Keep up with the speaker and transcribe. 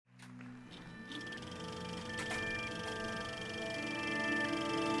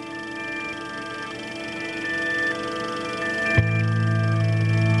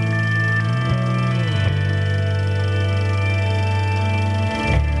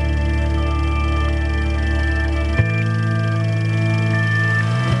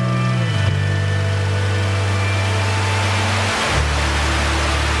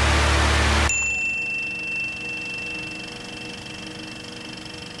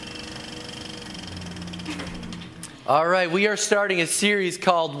All right, we are starting a series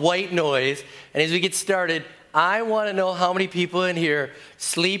called White Noise. And as we get started, I want to know how many people in here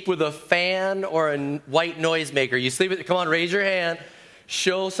sleep with a fan or a white noise maker. You sleep with it? Come on, raise your hand.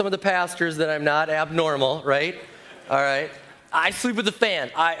 Show some of the pastors that I'm not abnormal, right? All right. I sleep with a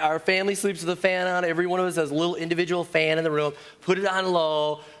fan. Our family sleeps with a fan on. Every one of us has a little individual fan in the room. Put it on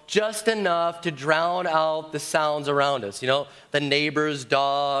low, just enough to drown out the sounds around us. You know, the neighbor's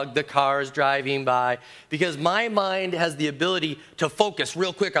dog, the cars driving by. Because my mind has the ability to focus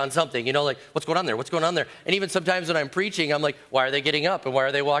real quick on something. You know, like, what's going on there? What's going on there? And even sometimes when I'm preaching, I'm like, why are they getting up? And why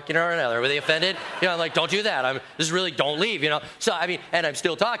are they walking around? Are they offended? You know, I'm like, don't do that. Don't leave, you know. So, I mean, and I'm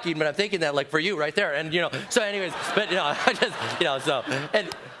still talking, but I'm thinking that, like, for you right there. And, you know, so anyways, but, you know, I just, you know, so,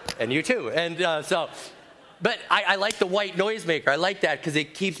 and you too. And But I like the white noise maker. I like that because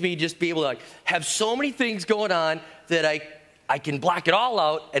it keeps me just be able to like have so many things going on that I can block it all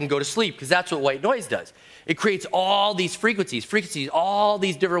out and go to sleep, because that's what white noise does. It creates all these frequencies, all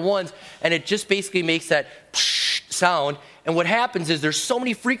these different ones, and it just basically makes that sound. And what happens is there's so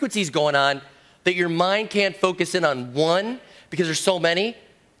many frequencies going on that your mind can't focus in on one because there's so many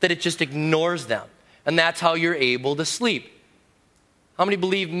that it just ignores them. And that's how you're able to sleep. How many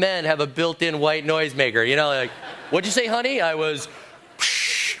believe men have a built-in white noise maker? You know, like, what'd you say, honey? I was,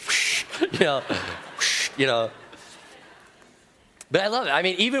 you know. But I love it. I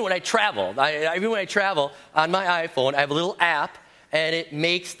mean, even when I travel, on my iPhone, I have a little app, and it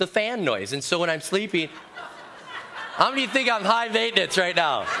makes the fan noise. And so when I'm sleeping, how many think I'm high maintenance right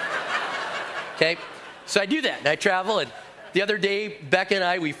now? Okay, so I do that, and I travel. And the other day, Becca and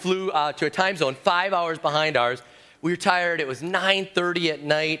I, we flew to a time zone 5 hours behind ours. We were tired. It was 9:30 at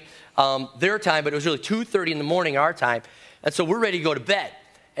night, their time, but it was really 2:30 in the morning, our time. And so we're ready to go to bed.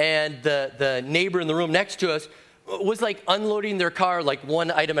 And the neighbor in the room next to us was like unloading their car like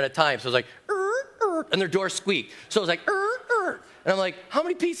one item at a time. So it was like, and their door squeaked. So it was like, and I'm like, how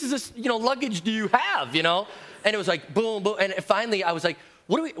many pieces of luggage do you have? You know? And it was like boom, boom. And finally I was like,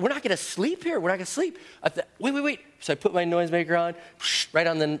 we're not going to sleep here. We're not going to sleep. I thought, wait. So I put my noisemaker on, right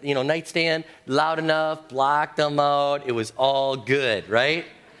on the nightstand, loud enough, blocked them out. It was all good, right?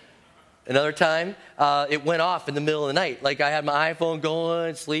 Another time, it went off in the middle of the night. Like I had my iPhone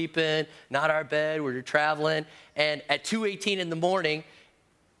going, sleeping, not our bed. We were traveling. And at 2:18 in the morning,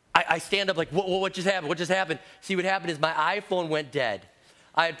 I stand up like, what just happened? What just happened? See, what happened is my iPhone went dead.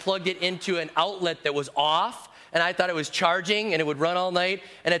 I had plugged it into an outlet that was off, and I thought it was charging, and it would run all night.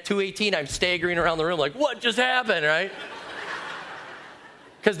 And at 2:18, I'm staggering around the room like, what just happened, right?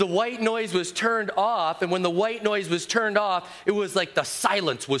 Because the white noise was turned off, and when the white noise was turned off, it was like the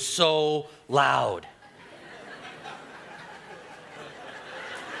silence was so loud.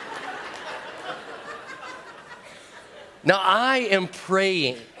 Now, I am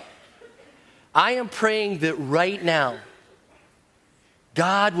praying that right now,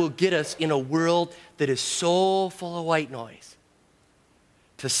 God will get us in a world that is so full of white noise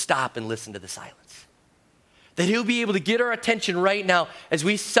to stop and listen to the silence. That he'll be able to get our attention right now as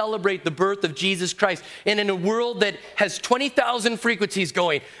we celebrate the birth of Jesus Christ. And in a world that has 20,000 frequencies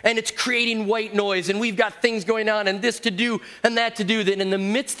going, and it's creating white noise, and we've got things going on, and this to do, and that to do, that in the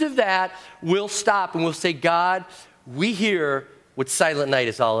midst of that, we'll stop and we'll say, God, we hear what Silent Night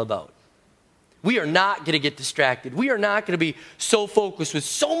is all about. We are not going to get distracted. We are not going to be so focused with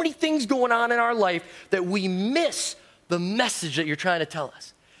so many things going on in our life that we miss the message that you're trying to tell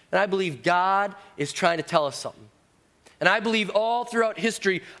us. And I believe God is trying to tell us something. And I believe all throughout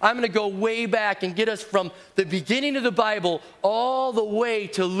history, I'm going to go way back and get us from the beginning of the Bible all the way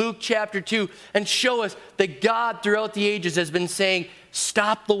to Luke chapter 2 and show us that God throughout the ages has been saying,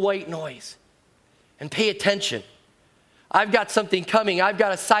 stop the white noise and pay attention. I've got something coming. I've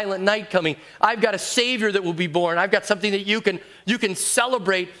got a silent night coming. I've got a Savior that will be born. I've got something that you can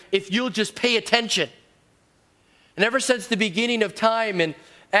celebrate if you'll just pay attention. And ever since the beginning of time and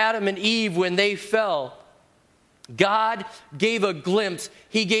Adam and Eve, when they fell, God gave a glimpse.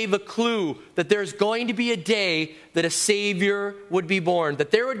 He gave a clue that there's going to be a day that a Savior would be born,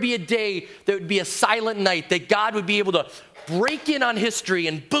 that there would be a day that would be a silent night, that God would be able to break in on history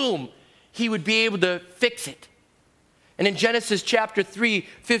and boom, he would be able to fix it. And in Genesis chapter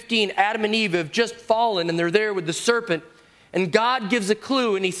 3:15, Adam and Eve have just fallen and they're there with the serpent. And God gives a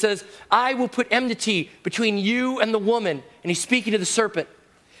clue and he says, I will put enmity between you and the woman. And he's speaking to the serpent.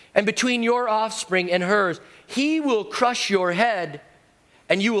 And between your offspring and hers, he will crush your head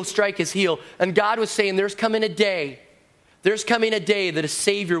and you will strike his heel. And God was saying, there's coming a day that a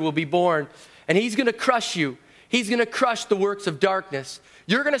Savior will be born. And he's going to crush you. He's going to crush the works of darkness.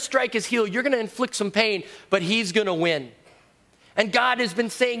 You're going to strike his heel. You're going to inflict some pain, but he's going to win. And God has been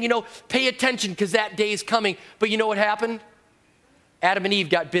saying, pay attention because that day is coming. But you know what happened? Adam and Eve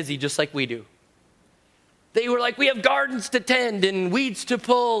got busy just like we do. They were like, we have gardens to tend and weeds to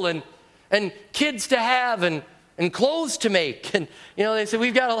pull and kids to have and clothes to make. And, they said,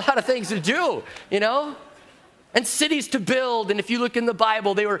 we've got a lot of things to do, and cities to build. And if you look in the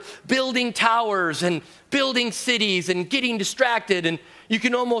Bible, they were building towers and building cities and getting distracted. And you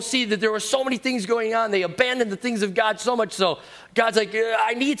can almost see that there were so many things going on. They abandoned the things of God so much so. God's like,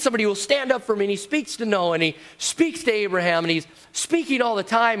 I need somebody who will stand up for me. And he speaks to Noah and he speaks to Abraham and he's speaking all the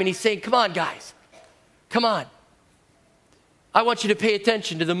time. And he's saying, come on, guys, come on. I want you to pay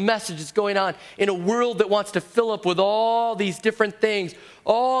attention to the message that's going on in a world that wants to fill up with all these different things,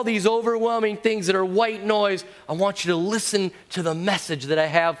 all these overwhelming things that are white noise. I want you to listen to the message that I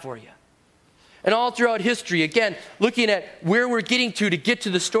have for you. And all throughout history, again, looking at where we're getting to get to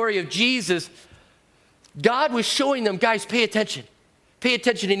the story of Jesus, God was showing them, guys, pay attention. Pay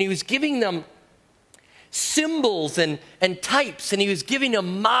attention. And he was giving them symbols and types, and he was giving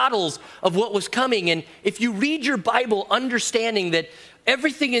them models of what was coming. And if you read your Bible understanding that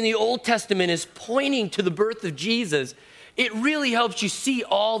everything in the Old Testament is pointing to the birth of Jesus, it really helps you see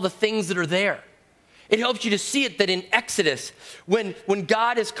all the things that are there. It helps you to see it that in Exodus, when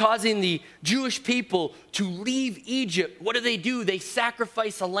God is causing the Jewish people to leave Egypt, what do? They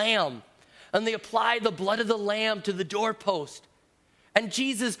sacrifice a lamb, and they apply the blood of the lamb to the doorpost. And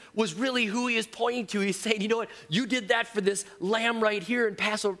Jesus was really who he is pointing to. He's saying, you know what? You did that for this lamb right here in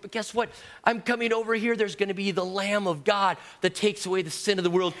Passover. But guess what? I'm coming over here. There's going to be the Lamb of God that takes away the sin of the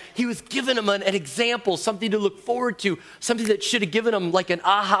world. He was giving them an example, something to look forward to, something that should have given them like an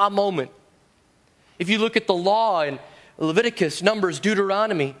aha moment. If you look at the law in Leviticus, Numbers,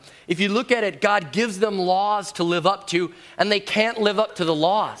 Deuteronomy, if you look at it, God gives them laws to live up to, and they can't live up to the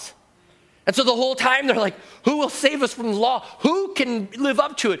laws. And so the whole time they're like, who will save us from the law? Who can live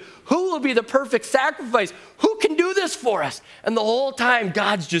up to it? Who will be the perfect sacrifice? Who can do this for us? And the whole time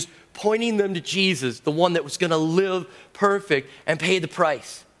God's just pointing them to Jesus, the one that was going to live perfect and pay the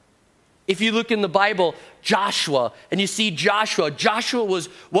price. If you look in the Bible, Joshua, and you see Joshua was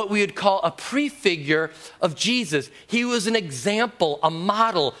what we would call a prefigure of Jesus. He was an example, a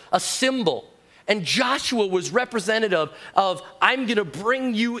model, a symbol. And Joshua was representative of, I'm going to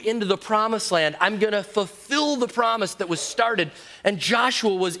bring you into the promised land. I'm going to fulfill the promise that was started. And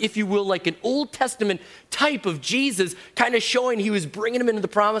Joshua was, if you will, like an Old Testament type of Jesus, kind of showing he was bringing him into the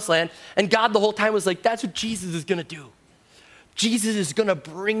promised land. And God the whole time was like, that's what Jesus is going to do. Jesus is going to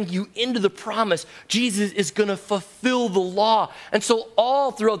bring you into the promise. Jesus is going to fulfill the law. And so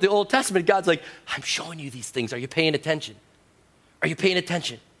all throughout the Old Testament, God's like, I'm showing you these things. Are you paying attention? Are you paying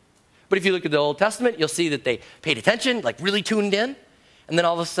attention? But if you look at the Old Testament, you'll see that they paid attention, like really tuned in. And then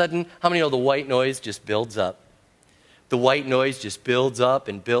all of a sudden, how many know the white noise just builds up? The white noise just builds up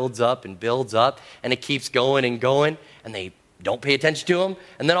and builds up and builds up. And it keeps going and going. And they don't pay attention to them.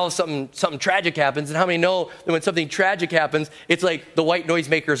 And then all of a sudden, something tragic happens. And how many know that when something tragic happens, it's like the white noise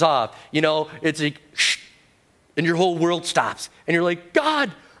maker's off. It's like, shh, and your whole world stops. And you're like, God,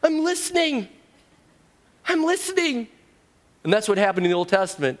 I'm listening. I'm listening. And that's what happened in the Old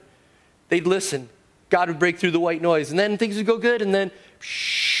Testament. They'd listen. God would break through the white noise. And then things would go good. And then,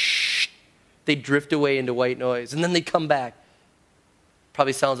 shh, they'd drift away into white noise. And then they'd come back.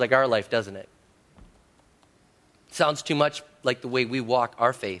 Probably sounds like our life, doesn't it? Sounds too much like the way we walk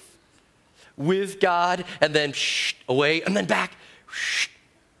our faith. With God, and then shh, away, and then back. Shh.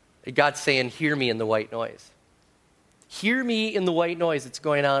 And God's saying, hear me in the white noise. Hear me in the white noise that's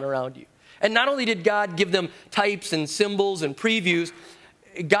going on around you. And not only did God give them types and symbols and previews,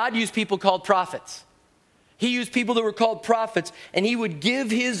 God used people called prophets. He used people that were called prophets, and he would give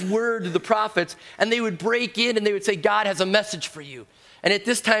his word to the prophets, and they would break in and they would say, God has a message for you. And at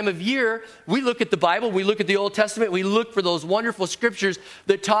this time of year, we look at the Bible, we look at the Old Testament, we look for those wonderful scriptures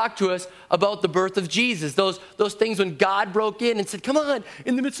that talk to us about the birth of Jesus. Those things when God broke in and said, come on,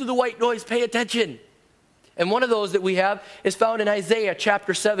 in the midst of the white noise, pay attention. And one of those that we have is found in Isaiah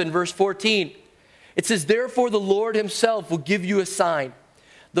chapter 7, verse 14. It says, therefore the Lord himself will give you a sign.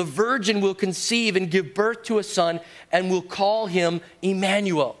 The virgin will conceive and give birth to a son and will call him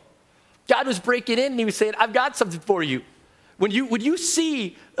Emmanuel. God was breaking in and he was saying, I've got something for you. When you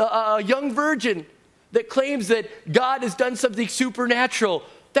see a young virgin that claims that God has done something supernatural,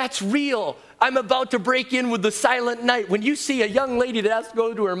 that's real. I'm about to break in with the silent night. When you see a young lady that has to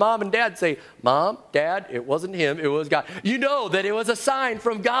go to her mom and dad and say, Mom, Dad, it wasn't him, it was God. You know that it was a sign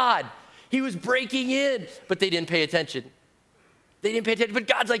from God. He was breaking in, but they didn't pay attention. They didn't pay attention, but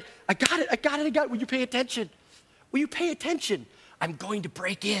God's like, I got it. Will you pay attention? Will you pay attention? I'm going to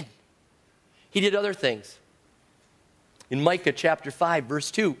break in. He did other things. In Micah chapter 5, verse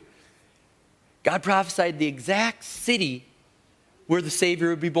 2, God prophesied the exact city where the Savior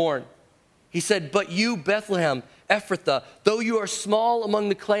would be born. He said, "But you, Bethlehem, Ephrathah, though you are small among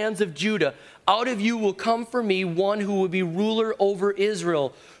the clans of Judah, out of you will come for me one who will be ruler over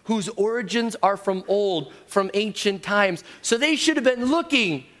Israel, whose origins are from old, from ancient times." So they should have been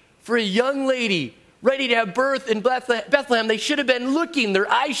looking for a young lady ready to have birth in Bethlehem. They should have been looking.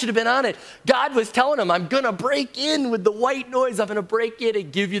 Their eyes should have been on it. God was telling them, I'm going to break in with the white noise. I'm going to break in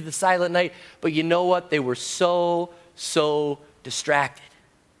and give you the silent night. But you know what? They were so distracted.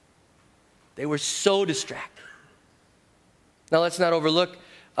 They were so distracted. Now, let's not overlook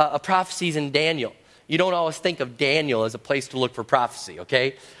prophecies in Daniel. You don't always think of Daniel as a place to look for prophecy,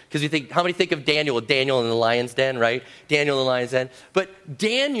 okay? Because you think, how many think of Daniel in the lion's den, right? Daniel in the lion's den. But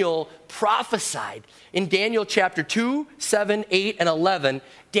Daniel prophesied in Daniel chapter 2, 7, 8, and 11.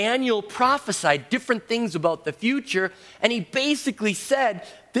 Daniel prophesied different things about the future, and he basically said,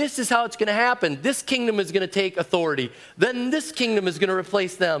 this is how it's going to happen. This kingdom is going to take authority. Then this kingdom is going to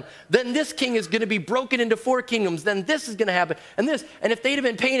replace them. Then this king is going to be broken into 4 kingdoms. Then this is going to happen. And this. And if they'd have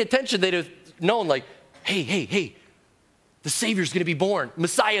been paying attention, they'd have known, like, hey, the Savior's going to be born.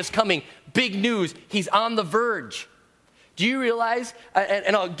 Messiah's coming. Big news. He's on the verge. Do you realize,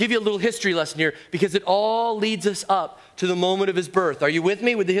 and I'll give you a little history lesson here, because it all leads us up to the moment of his birth. Are you with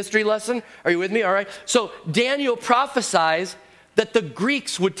me with the history lesson? Are you with me? All right. So Daniel prophesies that the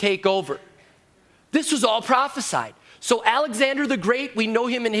Greeks would take over. This was all prophesied. So Alexander the Great, we know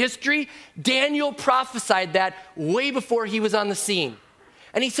him in history. Daniel prophesied that way before he was on the scene.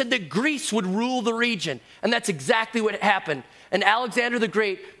 And he said that Greece would rule the region. And that's exactly what happened. And Alexander the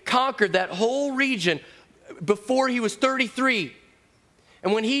Great conquered that whole region before he was 33.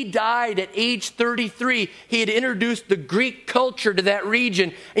 And when he died at age 33, he had introduced the Greek culture to that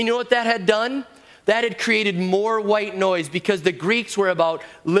region. And you know what that had done? That had created more white noise, because the Greeks were about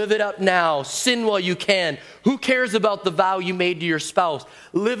live it up now, sin while you can. Who cares about the vow you made to your spouse?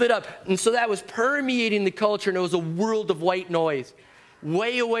 Live it up. And so that was permeating the culture, and it was a world of white noise,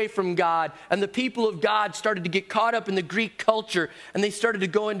 way away from God. And the people of God started to get caught up in the Greek culture, and they started to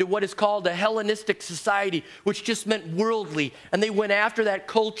go into what is called a Hellenistic society, which just meant worldly. And they went after that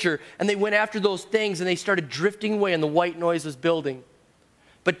culture, and they went after those things, and they started drifting away, and the white noise was building.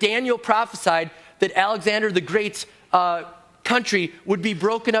 But Daniel prophesied that Alexander the Great's country would be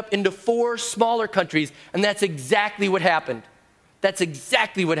broken up into 4 smaller countries, and that's exactly what happened. That's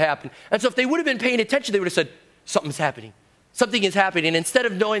exactly what happened. And so if they would have been paying attention, they would have said, something's happening. Something is happening. And instead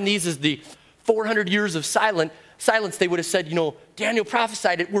of knowing these as the 400 years of silence, they would have said, Daniel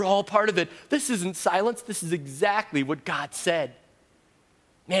prophesied it. We're all part of it. This isn't silence. This is exactly what God said.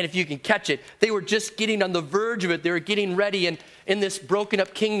 Man, if you can catch it. They were just getting on the verge of it. They were getting ready. And in this broken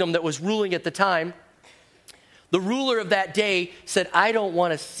up kingdom that was ruling at the time, the ruler of that day said, I don't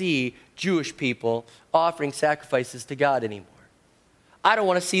want to see Jewish people offering sacrifices to God anymore. I don't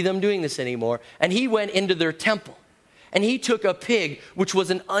want to see them doing this anymore. And he went into their temple. And he took a pig, which was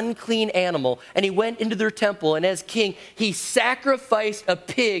an unclean animal, and he went into their temple. And as king, he sacrificed a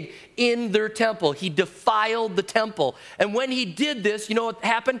pig in their temple. He defiled the temple. And when he did this, you know what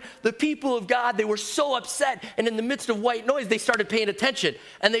happened? The people of God, they were so upset. And in the midst of white noise, they started paying attention.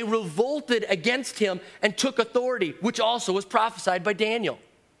 And they revolted against him and took authority, which also was prophesied by Daniel.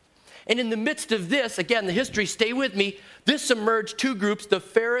 And in the midst of this, again, the history, stay with me, this emerged 2 groups, the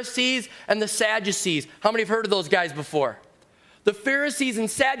Pharisees and the Sadducees. How many have heard of those guys before? The Pharisees and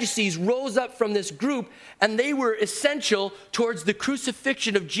Sadducees rose up from this group, and they were essential towards the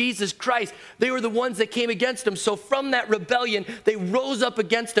crucifixion of Jesus Christ. They were the ones that came against him. So from that rebellion, they rose up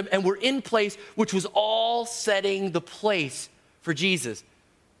against him and were in place, which was all setting the place for Jesus.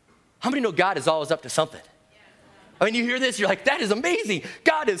 How many know God is always up to something? I mean, you hear this, you're like, that is amazing.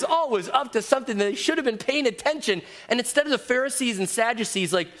 God is always up to something. They should have been paying attention. And instead of the Pharisees and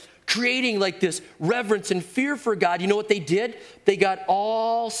Sadducees, creating this reverence and fear for God, you know what they did? They got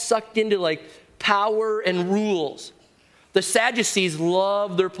all sucked into power and rules. The Sadducees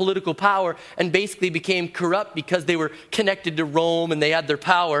loved their political power and basically became corrupt because they were connected to Rome and they had their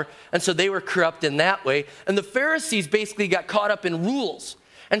power. And so they were corrupt in that way. And the Pharisees basically got caught up in rules.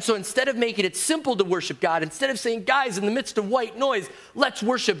 And so instead of making it simple to worship God, instead of saying, guys, in the midst of white noise, let's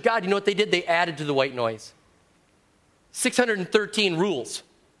worship God, you know what they did? They added to the white noise. 613 rules.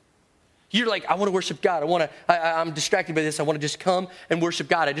 You're like, I want to worship God. I'm distracted by this. I want to just come and worship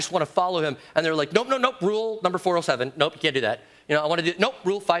God. I just want to follow him. And they're like, nope, rule number 407. Nope, you can't do that. I want to do, nope,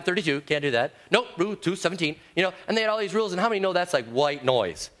 rule 532. Can't do that. Nope, rule 217. And they had all these rules. And how many know that's like white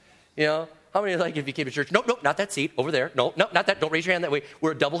noise? How many if you came to church? Nope, not that seat over there. Nope, not that. Don't raise your hand that way.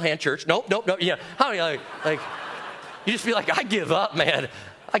 We're a double hand church. Nope. Yeah. How many You just be like, I give up, man.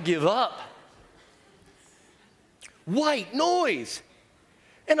 I give up. White noise.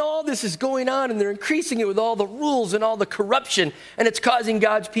 And all this is going on, and they're increasing it with all the rules and all the corruption, and it's causing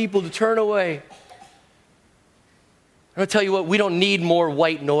God's people to turn away. I'm going to tell you what, we don't need more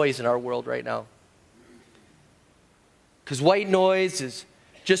white noise in our world right now. Because white noise is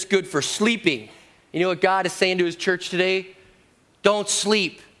just good for sleeping. You know what God is saying to his church today? Don't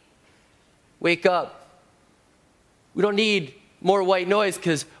sleep. Wake up. We don't need more white noise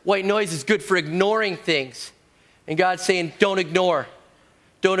because white noise is good for ignoring things. And God's saying, don't ignore.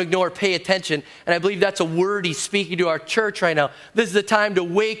 Don't ignore, pay attention. And I believe that's a word he's speaking to our church right now. This is the time to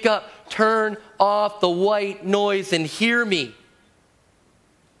wake up, turn off the white noise and hear me.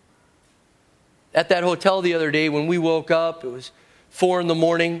 At that hotel the other day when we woke up, it was 4 a.m.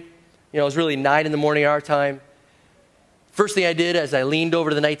 You know, it was really 9 a.m. our time. First thing I did is I leaned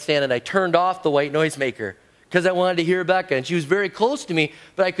over to the nightstand and I turned off the white noisemaker because I wanted to hear Becca. And she was very close to me,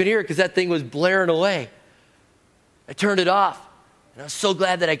 but I could hear her because that thing was blaring away. I turned it off. And I was so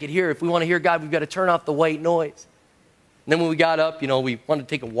glad that I could hear. If we want to hear God, we've got to turn off the white noise. And then when we got up, you know, we wanted to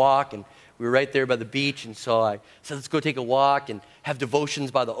take a walk, and we were right there by the beach. And so I said, let's go take a walk and have devotions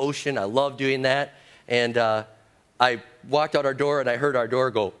by the ocean. I love doing that. And I walked out our door, and I heard our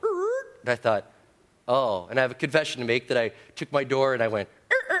door go, and I thought, oh. And I have a confession to make that I took my door, and I went,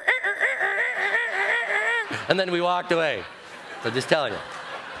 and then we walked away. So just telling you.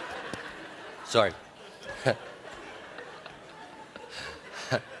 Sorry.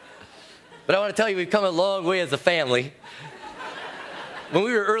 But I want to tell you, we've come a long way as a family. When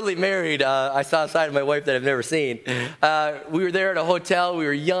we were early married, I saw a side of my wife that I've never seen. We were there at a hotel. We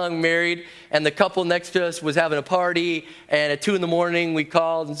were young, married, and the couple next to us was having a party. And at 2 a.m, we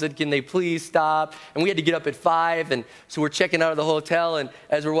called and said, can they please stop? And we had to get up at 5. And so we're checking out of the hotel. And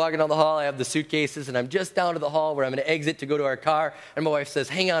as we're walking down the hall, I have the suitcases. And I'm just down to the hall where I'm going to exit to go to our car. And my wife says,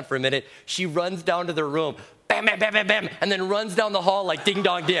 hang on for a minute. She runs down to their room. Bam, bam, bam, bam, bam. And then runs down the hall like Ding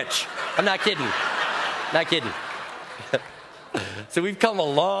Dong Ditch. I'm not kidding. Not kidding. So we've come a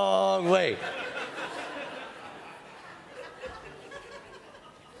long way.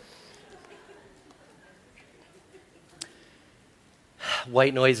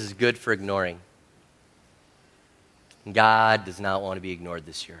 White noise is good for ignoring. God does not want to be ignored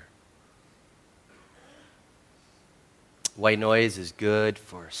this year. White noise is good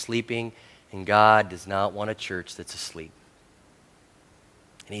for sleeping, and God does not want a church that's asleep.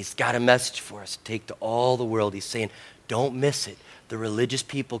 And he's got a message for us to take to all the world. He's saying, don't miss it. The religious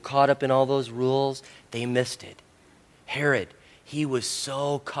people caught up in all those rules, they missed it. Herod, he was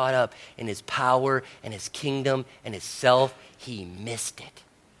so caught up in his power and his kingdom and his self, he missed it.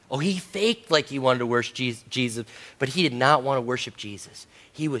 Oh, he faked like he wanted to worship Jesus, but he did not want to worship Jesus.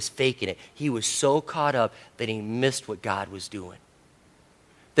 He was faking it. He was so caught up that he missed what God was doing.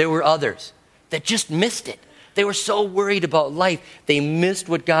 There were others that just missed it. They were so worried about life, they missed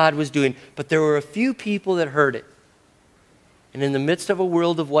what God was doing. But there were a few people that heard it. And in the midst of a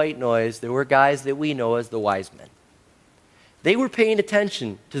world of white noise, there were guys that we know as the wise men. They were paying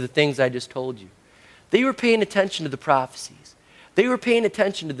attention to the things I just told you. They were paying attention to the prophecies. They were paying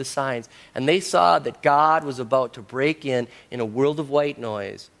attention to the signs. And they saw that God was about to break in a world of white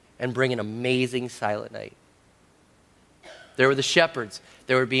noise and bring an amazing silent night. There were the shepherds.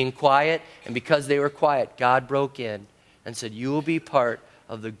 They were being quiet, and because they were quiet, God broke in and said, you will be part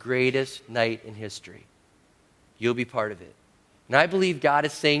of the greatest night in history. You'll be part of it. And I believe God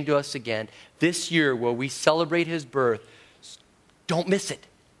is saying to us again, this year where we celebrate his birth, don't miss it.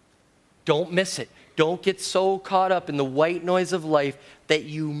 Don't miss it. Don't get so caught up in the white noise of life that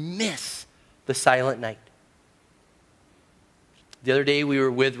you miss the silent night. The other day we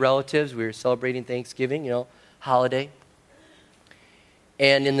were with relatives. We were celebrating Thanksgiving, holiday.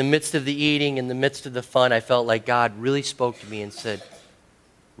 And in the midst of the eating, in the midst of the fun, I felt like God really spoke to me and said,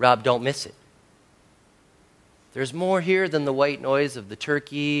 Rob, don't miss it. There's more here than the white noise of the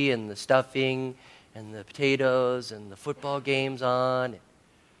turkey and the stuffing and the potatoes and the football games on, and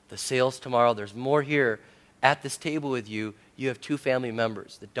the sales tomorrow. There's more here at this table with you. You have 2 family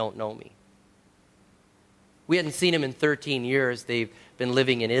members that don't know me. We hadn't seen them in 13 years. They've been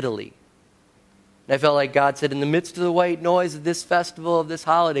living in Italy. And I felt like God said, in the midst of the white noise of this festival, of this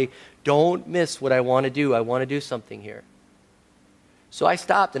holiday, don't miss what I want to do. I want to do something here. So I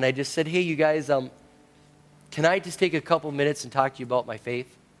stopped and I just said, hey, you guys, can I just take a couple minutes and talk to you about my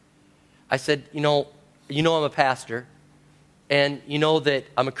faith? I said, you know I'm a pastor, and you know that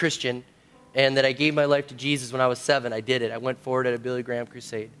I'm a Christian, and that I gave my life to Jesus when I was 7. I did it. I went forward at a Billy Graham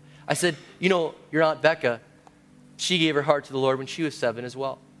crusade. I said, your Aunt Becca, she gave her heart to the Lord when she was 7 as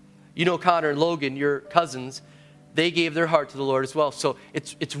well. Connor and Logan, your cousins, they gave their heart to the Lord as well. So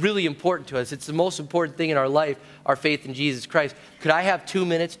it's really important to us. It's the most important thing in our life, our faith in Jesus Christ. Could I have 2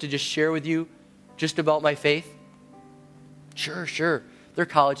 minutes to just share with you just about my faith? Sure. They're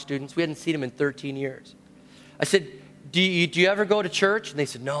college students. We hadn't seen them in 13 years. I said, do you ever go to church? And they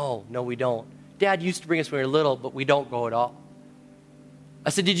said, no, we don't. Dad used to bring us when we were little, but we don't go at all. I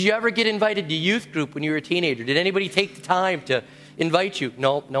said, did you ever get invited to youth group when you were a teenager? Did anybody take the time to invite you?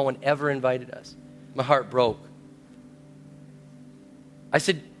 No one ever invited us. My heart broke. I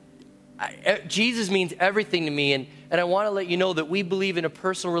said, Jesus means everything to me, and I want to let you know that we believe in a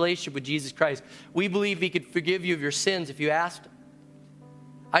personal relationship with Jesus Christ. We believe he could forgive you of your sins if you asked him.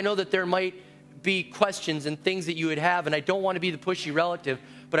 I know that there might be questions and things that you would have, and I don't want to be the pushy relative,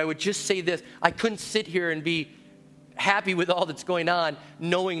 but I would just say this. I couldn't sit here and be happy with all that's going on,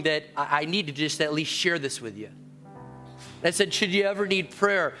 knowing that I need to just at least share this with you. And I said, should you ever need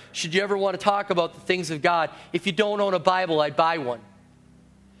prayer? Should you ever want to talk about the things of God? If you don't own a Bible, I'd buy one.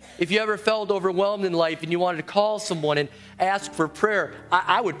 If you ever felt overwhelmed in life and you wanted to call someone and ask for prayer,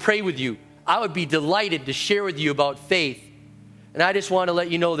 I would pray with you. I would be delighted to share with you about faith. And I just want to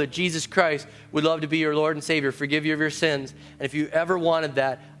let you know that Jesus Christ would love to be your Lord and Savior, forgive you of your sins. And if you ever wanted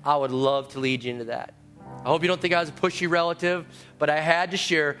that, I would love to lead you into that. I hope you don't think I was a pushy relative, but I had to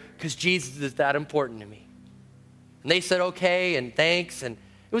share because Jesus is that important to me. And they said, okay, and thanks, and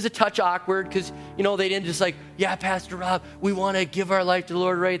it was a touch awkward because, they didn't just like, yeah, Pastor Rob, we want to give our life to the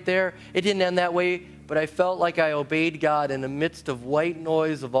Lord right there. It didn't end that way, but I felt like I obeyed God in the midst of white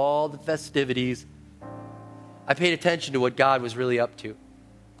noise of all the festivities. I paid attention to what God was really up to.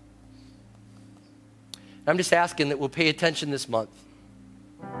 I'm just asking that we'll pay attention this month.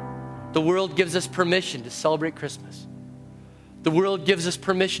 The world gives us permission to celebrate Christmas. The world gives us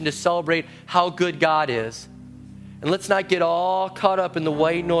permission to celebrate how good God is. And let's not get all caught up in the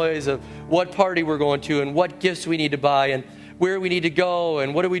white noise of what party we're going to and what gifts we need to buy and where we need to go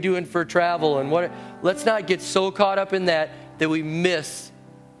and what are we doing for travel and let's not get so caught up in that we miss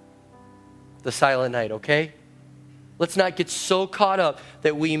the silent night, okay? Let's not get so caught up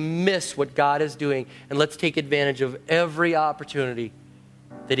that we miss what God is doing, and let's take advantage of every opportunity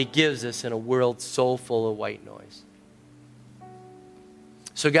that he gives us in a world so full of white noise.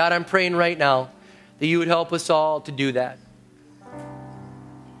 So God, I'm praying right now that you would help us all to do that.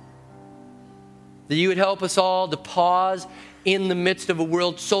 That you would help us all to pause in the midst of a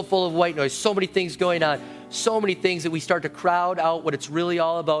world so full of white noise, so many things going on, so many things that we start to crowd out what it's really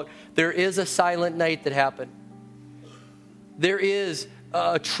all about. There is a silent night that happened. There is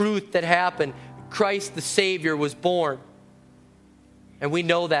a truth that happened. Christ the Savior was born. And we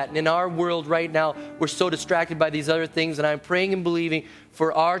know that. And in our world right now, we're so distracted by these other things. And I'm praying and believing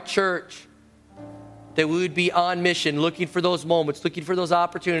for our church that we would be on mission, looking for those moments, looking for those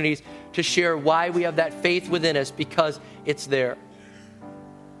opportunities to share why we have that faith within us, because it's there.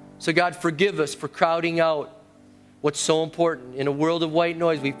 So God, forgive us for crowding out what's so important. In a world of white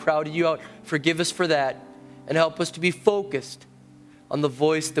noise, we've crowded you out. Forgive us for that, and help us to be focused on the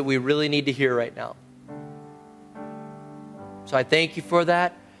voice that we really need to hear right now. So I thank you for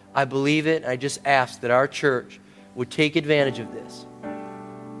that. I believe it. I just ask that our church would take advantage of this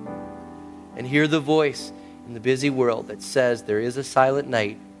and hear the voice in the busy world that says there is a silent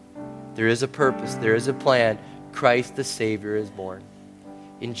night, there is a purpose, there is a plan. Christ the Savior is born.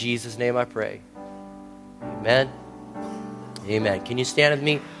 In Jesus' name I pray. Amen. Amen. Can you stand with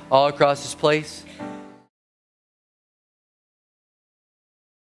me all across this place?